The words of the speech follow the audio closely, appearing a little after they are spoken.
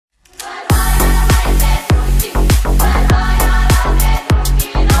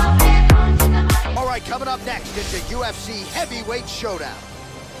UFC Heavyweight Showdown.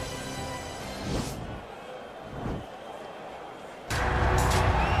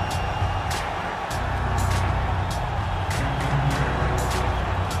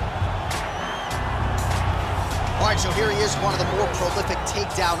 All right, so here he is, one of the more prolific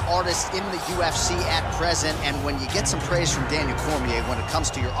takedown artists in the UFC at present. And when you get some praise from Daniel Cormier when it comes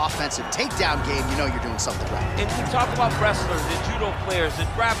to your offensive takedown game, you know you're doing something right. And we talk about wrestlers and judo players and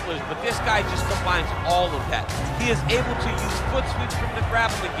grapplers, but this guy just combines all of that. He is able to use foot sweeps from the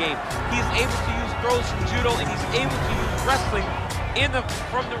grappling game. He is able to use throws from judo, and he's able to use wrestling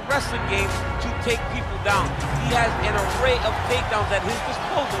from the wrestling game to take people down. He has an array of takedowns at his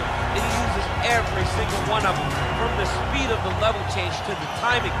disposal, and he uses every single one of them. From the speed of the level change, to the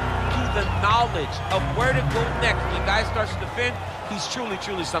timing, to the knowledge of where to go next. When the guy starts to defend, he's truly,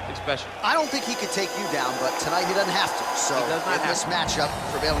 truly something special. I don't think he could take you down, but tonight he doesn't have to. So in this matchup,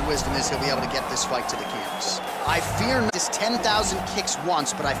 prevailing wisdom is he'll be able to get this fight to the canvas. I fear this 10,000 kicks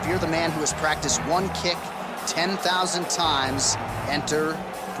once, but I fear the man who has practiced one kick 10,000 times. Enter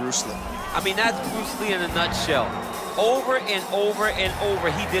Bruce Lee. I mean, that's Bruce Lee in a nutshell. Over and over and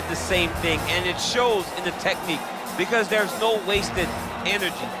over, he did the same thing, and it shows in the technique because there's no wasted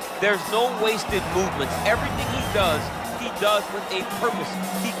energy. There's no wasted movements. Everything he does with a purpose.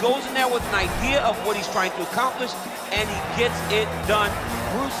 He goes in there with an idea of what he's trying to accomplish, and he gets it done.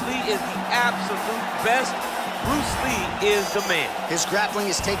 Bruce Lee is the absolute best. Bruce Lee is the man. His grappling,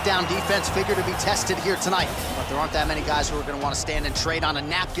 his takedown defense figure to be tested here tonight. But there aren't that many guys who are going to want to stand and trade on a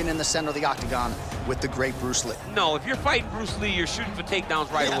napkin in the center of the octagon with the great Bruce Lee. No, if you're fighting Bruce Lee, you're shooting for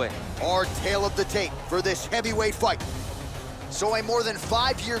takedowns right away. Our tale of the tape for this heavyweight fight. So a more than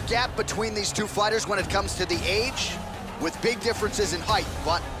 5-year gap between these two fighters when it comes to the age, with big differences in height,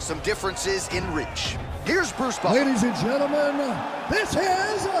 but some differences in reach. Here's Bruce Buffer. Ladies and gentlemen, this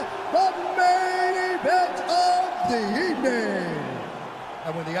is the main event of the evening.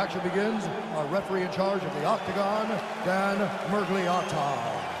 And when the action begins, our referee in charge of the octagon, Dan Mergliotta.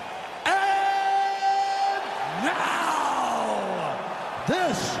 And now,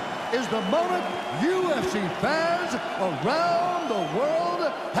 this is the moment UFC fans around the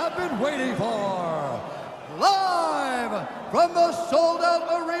world have been waiting for. Live from the sold-out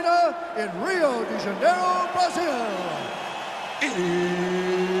arena in Rio de Janeiro, Brazil. It's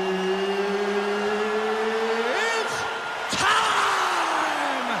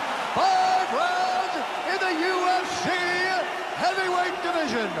time! 5 rounds in the UFC heavyweight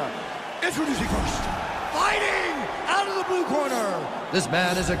division. Introducing first, fighting out of the blue corner. This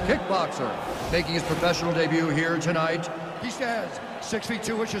man is a kickboxer, making his professional debut here tonight. He stands 6 feet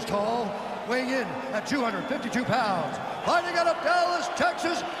 2 inches tall, weighing in at 252 pounds, fighting out of Dallas,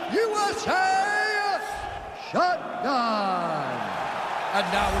 Texas, USA, Shotgun.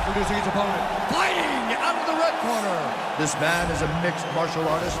 And now introducing his opponent, fighting out of the red corner. This man is a mixed martial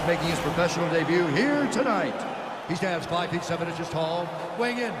artist, making his professional debut here tonight. He stands 5 feet 7 inches tall,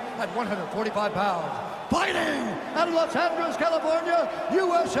 weighing in at 145 pounds, fighting out of Los Angeles, California,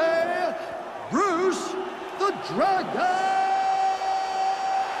 USA, Bruce the Dragon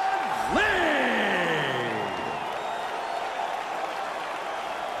Lee!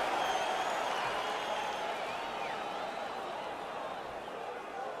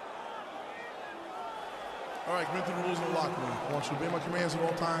 All right, commit to the rules of the locker room. I want you to obey my commands at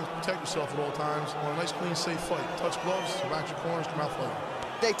all times, protect yourself at all times. I want a nice, clean, safe fight. Touch gloves, back your corners, come out fighting.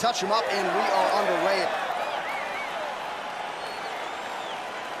 They touch him up, and we are underway.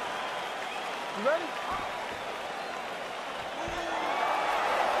 You ready?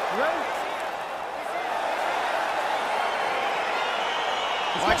 You ready?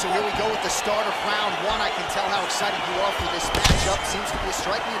 All right, so here we go with the start of round 1. I can tell how excited you are for this matchup. Seems to be a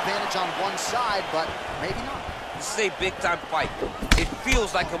striking advantage on one side, but maybe not. This is a big-time fight. It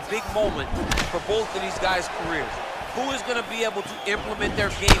feels like a big moment for both of these guys' careers. Who is going to be able to implement their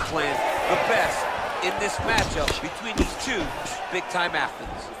game plan the best in this matchup between these two big-time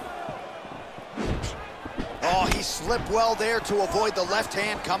athletes? Oh, he slipped well there to avoid the left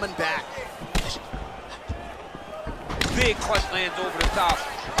hand coming back. Big clutch lands over the top.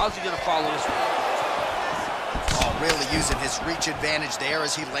 How's he gonna follow this one? Oh, really using his reach advantage there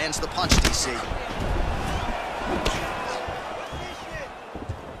as he lands the punch, DC.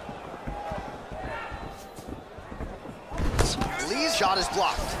 Lee's shot is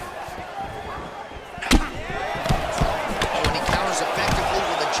blocked. Oh, and he counters effectively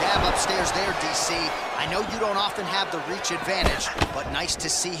with a jab upstairs there, DC. I know you don't often have the reach advantage, but nice to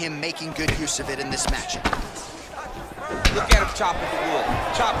see him making good use of it in this matchup. Look at him chopping the wood.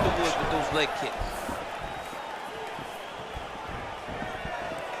 Chop the wood with those leg kicks.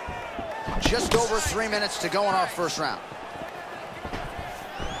 Just over 3 minutes to go in our first round.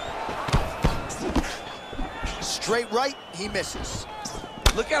 Straight right, he misses.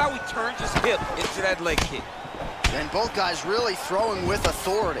 Look at how he turns his hip into that leg kick. And both guys really throwing with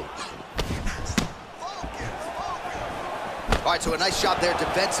authority. All right, so a nice job there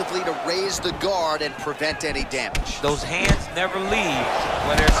defensively to raise the guard and prevent any damage. Those hands never leave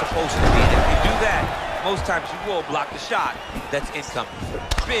where they're supposed to be. And if you do that, most times you will block the shot that's incoming.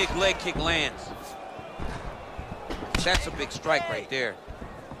 Big leg kick lands. That's a big strike right there.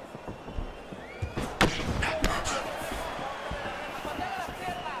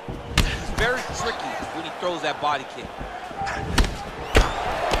 He's very tricky when he throws that body kick.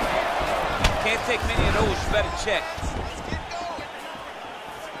 Can't take many of those, you better check.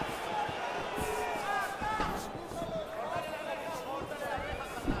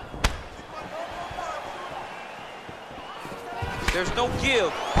 There's no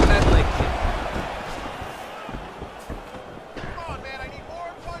give on that leg kick. Come on, man, I need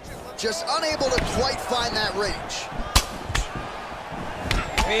more punches. Just unable to quite find that range.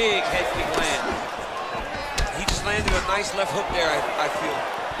 Big head kick land. He just landed a nice left hook there, I feel.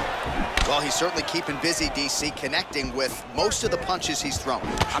 Well, he's certainly keeping busy, DC, connecting with most of the punches he's thrown.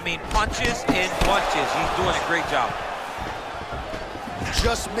 I mean, punches and bunches. He's doing a great job.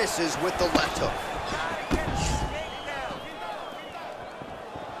 Just misses with the left hook.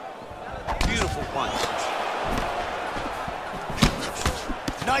 Beautiful punch.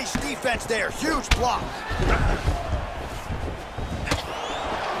 Nice defense there, huge block.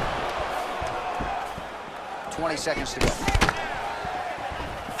 $20 seconds to go.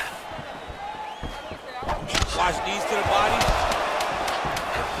 Watch knees to the body.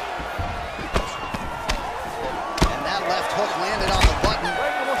 And that left hook landed on the button.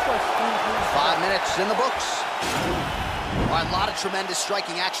 5 minutes in the books. All right, a lot of tremendous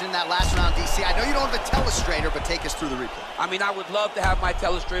striking action in that last round, DC. I know you don't have a telestrator, but take us through the replay. I mean, I would love to have my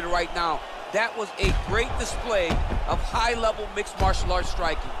telestrator right now. That was a great display of high-level mixed martial arts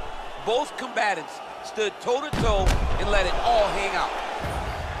striking. Both combatants stood toe-to-toe and let it all hang out.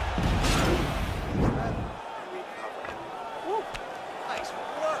 Nice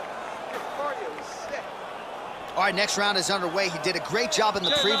work. Your cardio is sick. All right, next round is underway. He did a great job in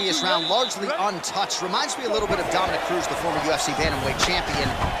the previous round, largely untouched. Reminds me a little bit of Dominic Cruz, the former UFC bantamweight champion.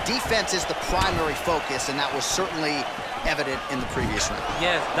 Defense is the primary focus, and that was certainly evident in the previous round.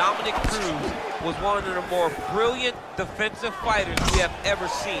 Yes, Dominic Cruz was one of the more brilliant defensive fighters we have ever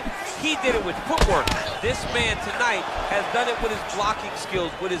seen. He did it with footwork. This man tonight has done it with his blocking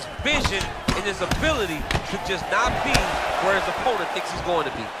skills, with his vision, and his ability to just not be where his opponent thinks he's going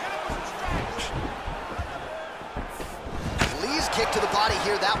to be. Lee's kick to the body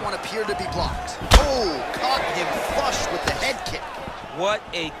here, that one appeared to be blocked. Oh, caught him flush with the head kick. What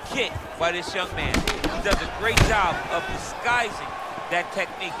a kick by this young man. He does a great job of disguising that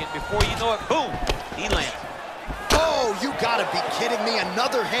technique, and before you know it, boom, he lands. Oh, you gotta be kidding me.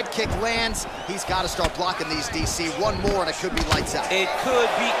 Another head kick lands. He's gotta start blocking these, DC. One more and it could be lights out. It could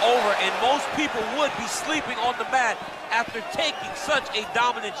be over, and most people would be sleeping on the mat after taking such a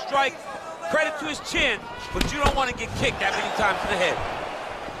dominant strike. Credit to his chin, but you don't want to get kicked that many times in the head.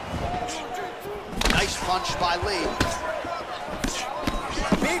 Nice punch by Lee.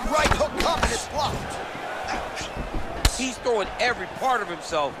 Big right hook coming, it's blocked. He's throwing every part of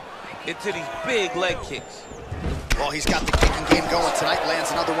himself into these big leg kicks. Well, he's got the kicking game going tonight.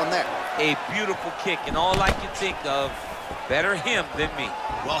 Lands another one there. A beautiful kick, and all I can think of, better him than me.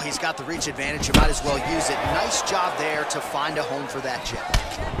 Well, he's got the reach advantage. You might as well use it. Nice job there to find a home for that jab.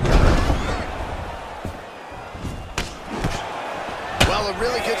 Well, a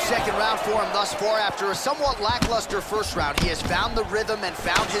really good second round for him thus far. After a somewhat lackluster first round, he has found the rhythm and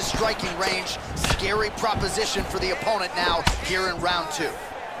found his striking range. Scary proposition for the opponent now here in round 2.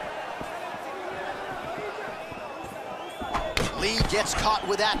 Lee gets caught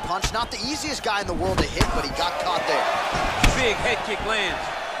with that punch. Not the easiest guy in the world to hit, but he got caught there. Big head kick lands.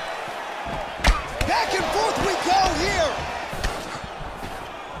 Back and forth we go here.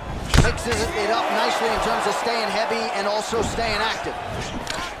 Mixes it up nicely in terms of staying heavy and also staying active.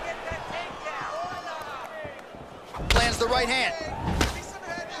 Lands the right hand.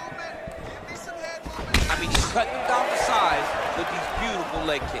 I mean, he's cutting him down to size with these beautiful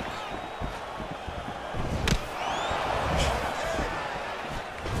leg kicks.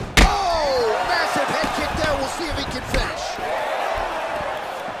 Oh, massive head kick there. We'll see if he can finish.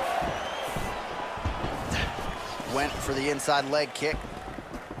 Went for the inside leg kick.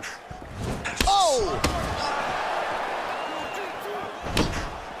 Oh!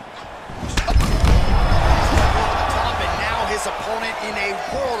 Top, and now his opponent in a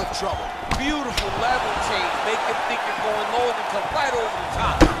world of trouble. beautiful level change. Make them think you're going low and then come right over the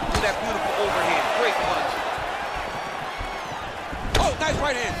top. Do that beautiful overhand. Great punch. Oh, nice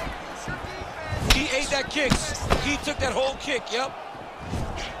right hand. He ate that kick. He took that whole kick, yep.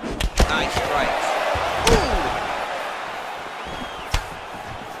 Nice strikes. Ooh.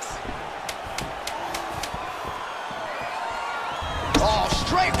 Oh,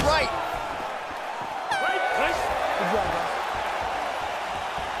 straight right. Good job, guys.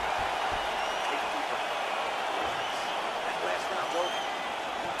 That last round, though,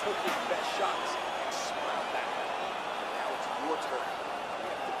 you took his best shots and smiled back. Now it's your turn. You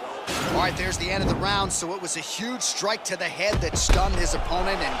have to go. All right, there's the end of the round. So it was a huge strike to the head that stunned his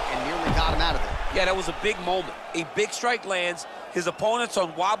opponent and nearly got him out of there. Yeah, that was a big moment. A big strike lands. His opponent's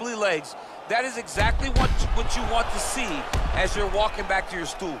on wobbly legs. That is exactly what you want to see as you're walking back to your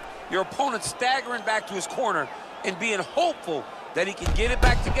stool. Your opponent staggering back to his corner and being hopeful that he can get it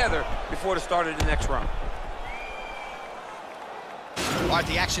back together before the start of the next round. All right,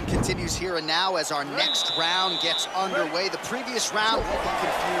 the action continues here and now as our next round gets underway. The previous round won't be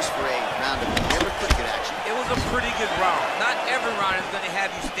confused for a round of pretty good action. It was a pretty good round. Not every round is going to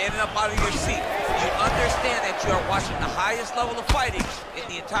have you standing up out of your seat. You understand that you are watching the highest level of fighting in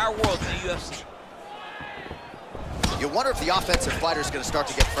the entire world in the UFC. You wonder if the offensive fighter is going to start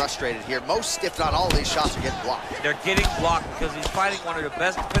to get frustrated here. Most, if not all, of these shots are getting blocked. They're getting blocked because he's fighting one of the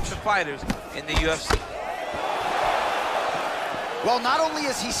best defensive fighters in the UFC. Well, not only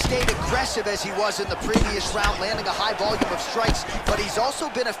has he stayed aggressive as he was in the previous round, landing a high volume of strikes, but he's also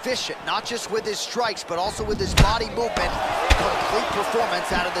been efficient, not just with his strikes, but also with his body movement. Complete performance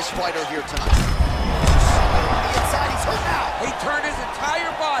out of this fighter here tonight. On the inside, he's hurt now. He turned his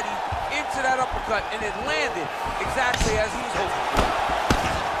entire body into that uppercut, and it landed exactly as he was hoping for.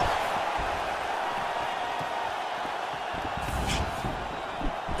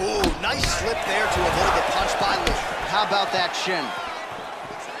 Ooh, nice slip there to avoid the punch by Lee. How about that shin?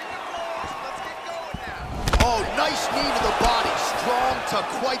 Oh, nice knee to the body. Strong to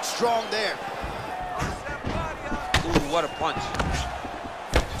quite strong there. Ooh, what a punch.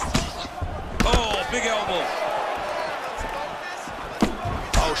 Oh, big elbow.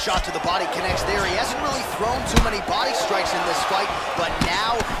 Oh, shot to the body connects there. He hasn't really thrown too many body strikes in this fight, but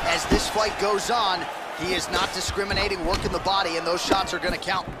now, as this fight goes on, he is not discriminating, working the body, and those shots are going to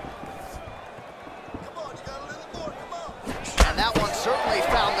count. And that one certainly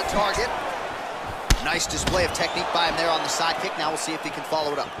found the target. Nice display of technique by him there on the side kick. Now we'll see if he can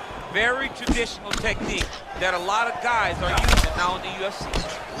follow it up. Very traditional technique that a lot of guys are using now in the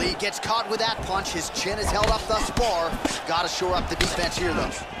UFC. Lee gets caught with that punch. His chin is held up thus far. Got to shore up the defense here,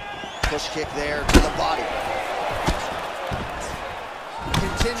 though. Push kick there to the body.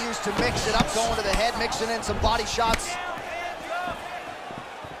 Continues to mix it up, going to the head, mixing in some body shots.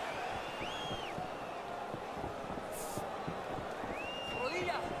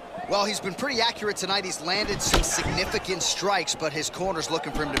 Well, he's been pretty accurate tonight. He's landed some significant strikes, but his corner's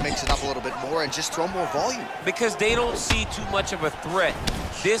looking for him to mix it up a little bit more and just throw more volume. Because they don't see too much of a threat.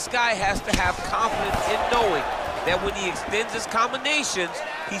 This guy has to have confidence in knowing that when he extends his combinations,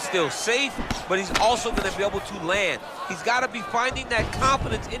 he's still safe, but he's also going to be able to land. He's got to be finding that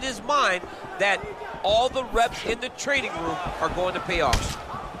confidence in his mind that all the reps in the training room are going to pay off.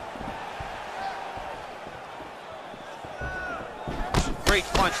 Great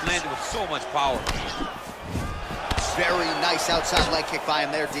punch landed with so much power. Very nice outside leg kick by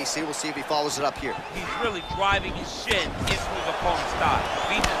him there, DC. We'll see if he follows it up here. He's really driving his shin into his opponent's thigh.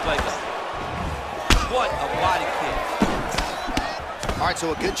 Beating his leg up. What a body kick. All right,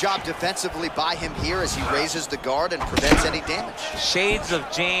 so a good job defensively by him here as he raises the guard and prevents any damage. Shades of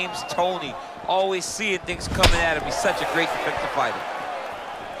James Toney. Always seeing things coming at him. He's such a great defensive fighter.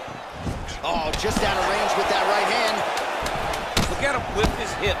 Oh, just out of range with that right hand. Look at him whip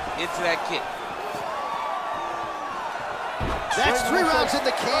his hip into that kick. That's 3 rounds in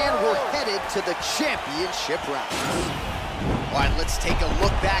the can. We're headed to the championship round. All right, let's take a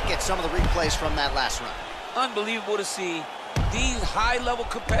look back at some of the replays from that last round. Unbelievable to see these high-level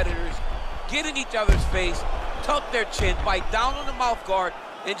competitors get in each other's face, tuck their chin, bite down on the mouth guard,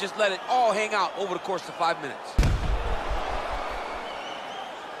 and just let it all hang out over the course of 5 minutes.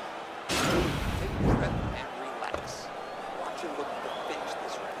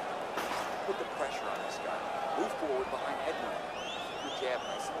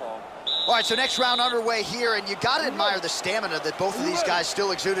 All right, so next round underway here, and you got to admire the stamina that both of these guys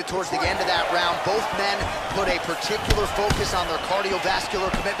still exuded towards the end of that round. Both men put a particular focus on their cardiovascular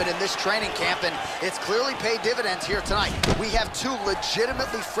commitment in this training camp, and it's clearly paid dividends here tonight. We have 2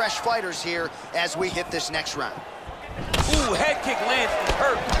 legitimately fresh fighters here as we hit this next round. Ooh, head kick lands, he's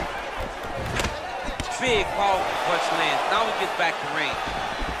hurt. big, powerful punch lands. Now he gets back to range.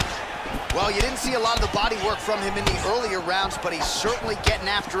 Well, you didn't see a lot of the body work from him in the earlier rounds, but he's certainly getting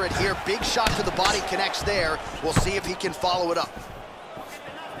after it here. Big shot to the body connects there. We'll see if he can follow it up.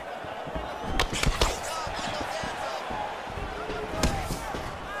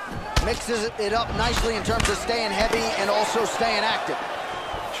 Mixes it up nicely in terms of staying heavy and also staying active.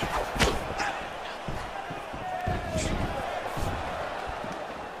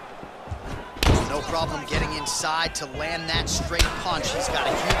 No problem getting inside to land that straight punch. He's got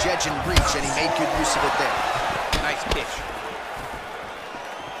a huge edge and reach, and he made good use of it there. Nice kick.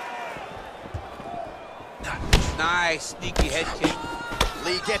 Nice sneaky head kick.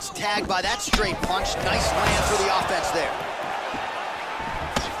 Lee gets tagged by that straight punch. Nice land for the offense there.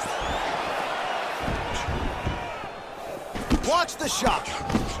 Watch the shot.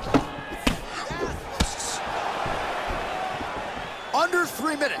 Under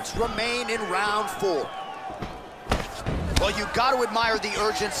 3 minutes remain in round 4. Well, you got to admire the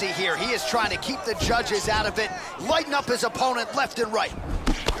urgency here. He is trying to keep the judges out of it, lighten up his opponent left and right.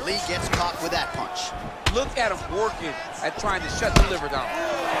 Lee gets caught with that punch. Look at him working at trying to shut the liver down.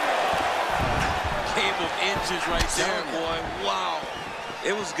 Game of inches right there, boy. Wow.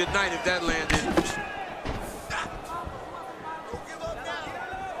 It was good night if that landed.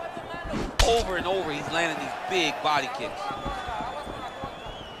 Over and over, he's landing these big body kicks.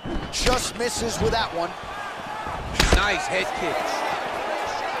 Just misses with that one. Nice head kicks.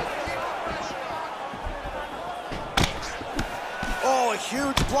 Oh, a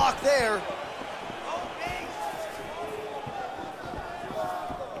huge block there.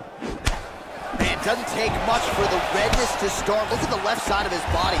 Man, it doesn't take much for the redness to start. Look at the left side of his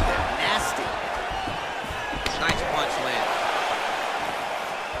body there. Nasty. Nice punch land.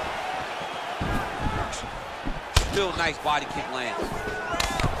 Still nice body kick land.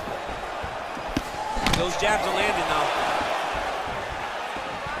 Those jabs are landing now.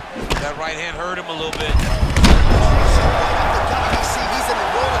 That right hand hurt him a little bit. He's in a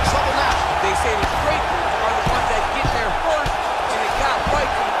world of trouble now. They say the great are the ones that get there first, and it got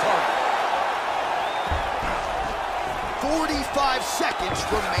right to the target. 45 seconds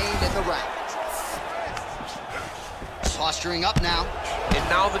remain in the round. Posturing up now. And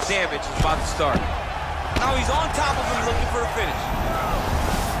now the damage is about to start. Now he's on top of him looking for a finish.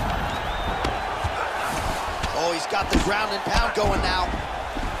 Oh, he's got the ground and pound going now.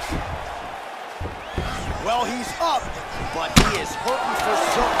 Well, he's up, but he is hurting for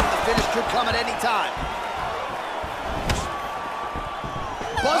certain. The finish could come at any time.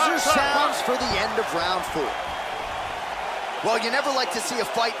 Buzzer sounds for the end of round 4. Well, you never like to see a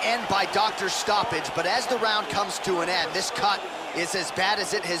fight end by doctor's stoppage, but as the round comes to an end, this cut is as bad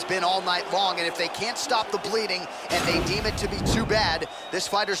as it has been all night long, and if they can't stop the bleeding and they deem it to be too bad, this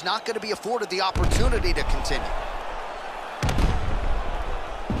fighter's not going to be afforded the opportunity to continue.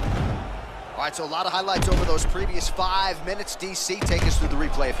 All right, so a lot of highlights over those previous 5 minutes. DC, take us through the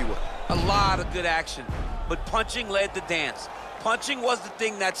replay, if you would. A lot of good action, but punching led the dance. Punching was the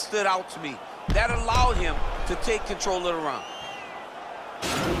thing that stood out to me. That allowed him to take control of the round.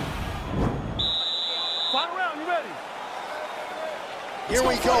 Final round, you ready? Here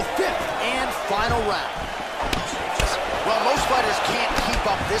we go, 5th and final round. Well, most fighters can't keep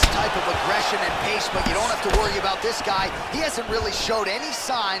up this type of aggression and pace, but you don't have to worry about this guy. He hasn't really showed any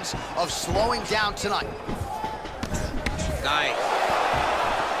signs of slowing down tonight. Nice.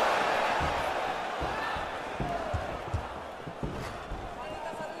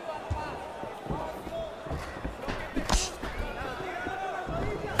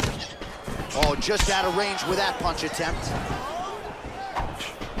 Oh, just out of range with that punch attempt.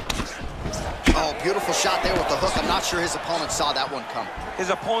 Oh, beautiful shot there with the hook. I'm not sure his opponent saw that one coming. His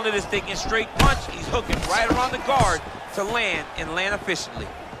opponent is taking straight punch. He's hooking right around the guard to land and land efficiently.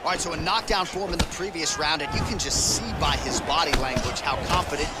 All right, so a knockdown for him in the previous round, and you can just see by his body language how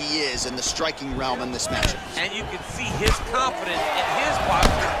confident he is in the striking realm in this matchup. And you can see his confidence in his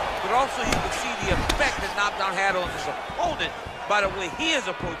posture, but also you can see the effect that knockdown had on his opponent by the way he is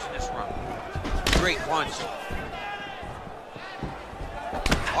approaching this round. Great punch.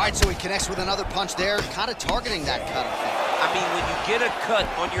 All right, so he connects with another punch there, kind of targeting that cut. I mean, when you get a cut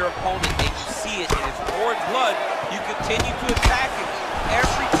on your opponent and you see it and it's pouring blood, you continue to attack it.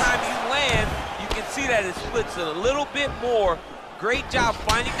 Every time you land, you can see that it splits it a little bit more. Great job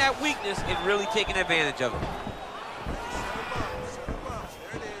finding that weakness and really taking advantage of it.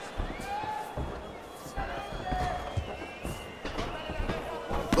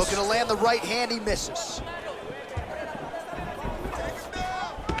 Looking to land the right hand, he misses.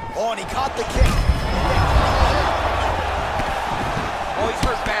 Oh, and he caught the kick. Oh, he's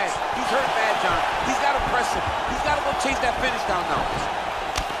hurt bad. He's turned bad, John. He's got to press him. He's got to go chase that finish down now.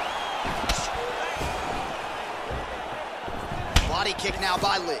 Body kick now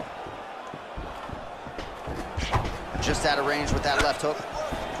by Lee. Just out of range with that left hook.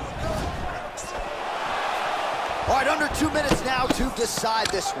 All right, under 2 minutes now to decide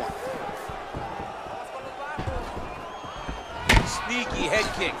this one. Sneaky head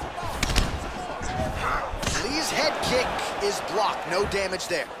kick. Lee's head kick is blocked. No damage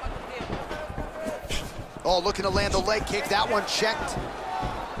there. Oh, looking to land the leg kick. That one checked.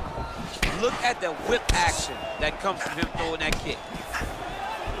 Look at the whip action that comes from him throwing that kick.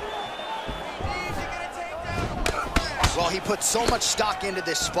 Well, he put so much stock into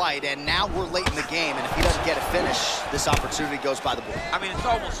this fight, and now we're late in the game, and if he doesn't get a finish, this opportunity goes by the board. I mean, it's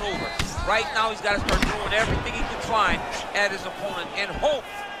almost over. Right now, he's got to start throwing everything he can find at his opponent and hope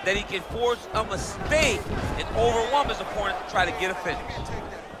that he can force a mistake and overwhelm his opponent to try to get a finish.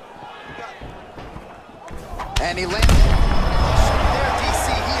 And he landed. There,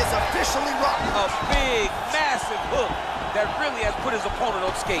 DC, he is officially rocked. A big, massive hook that really has put his opponent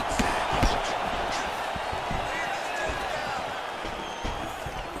on skates.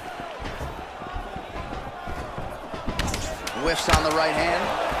 Whiffs on the right hand.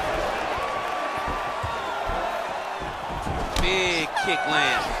 Big kick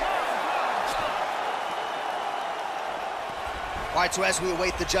lands. All right, so as we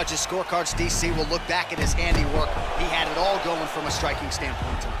await the judges' scorecards, DC will look back at his handiwork. He had it all going from a striking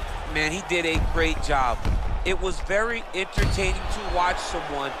standpoint tonight. Man, he did a great job. It was very entertaining to watch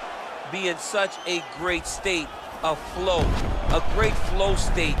someone be in such a great state of flow, a great flow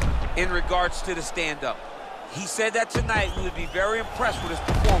state in regards to the stand-up. He said that tonight we would be very impressed with his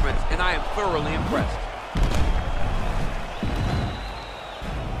performance, and I am thoroughly impressed.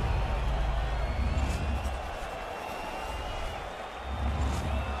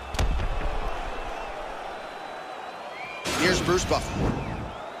 Here's Bruce Buffer.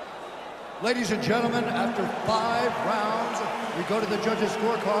 Ladies and gentlemen, after 5 rounds, we go to the judges'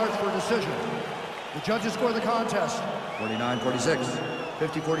 scorecards for a decision. The judges score the contest 49-46,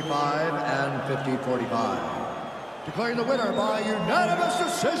 50-45, and 50-45. Declaring the winner by unanimous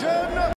decision,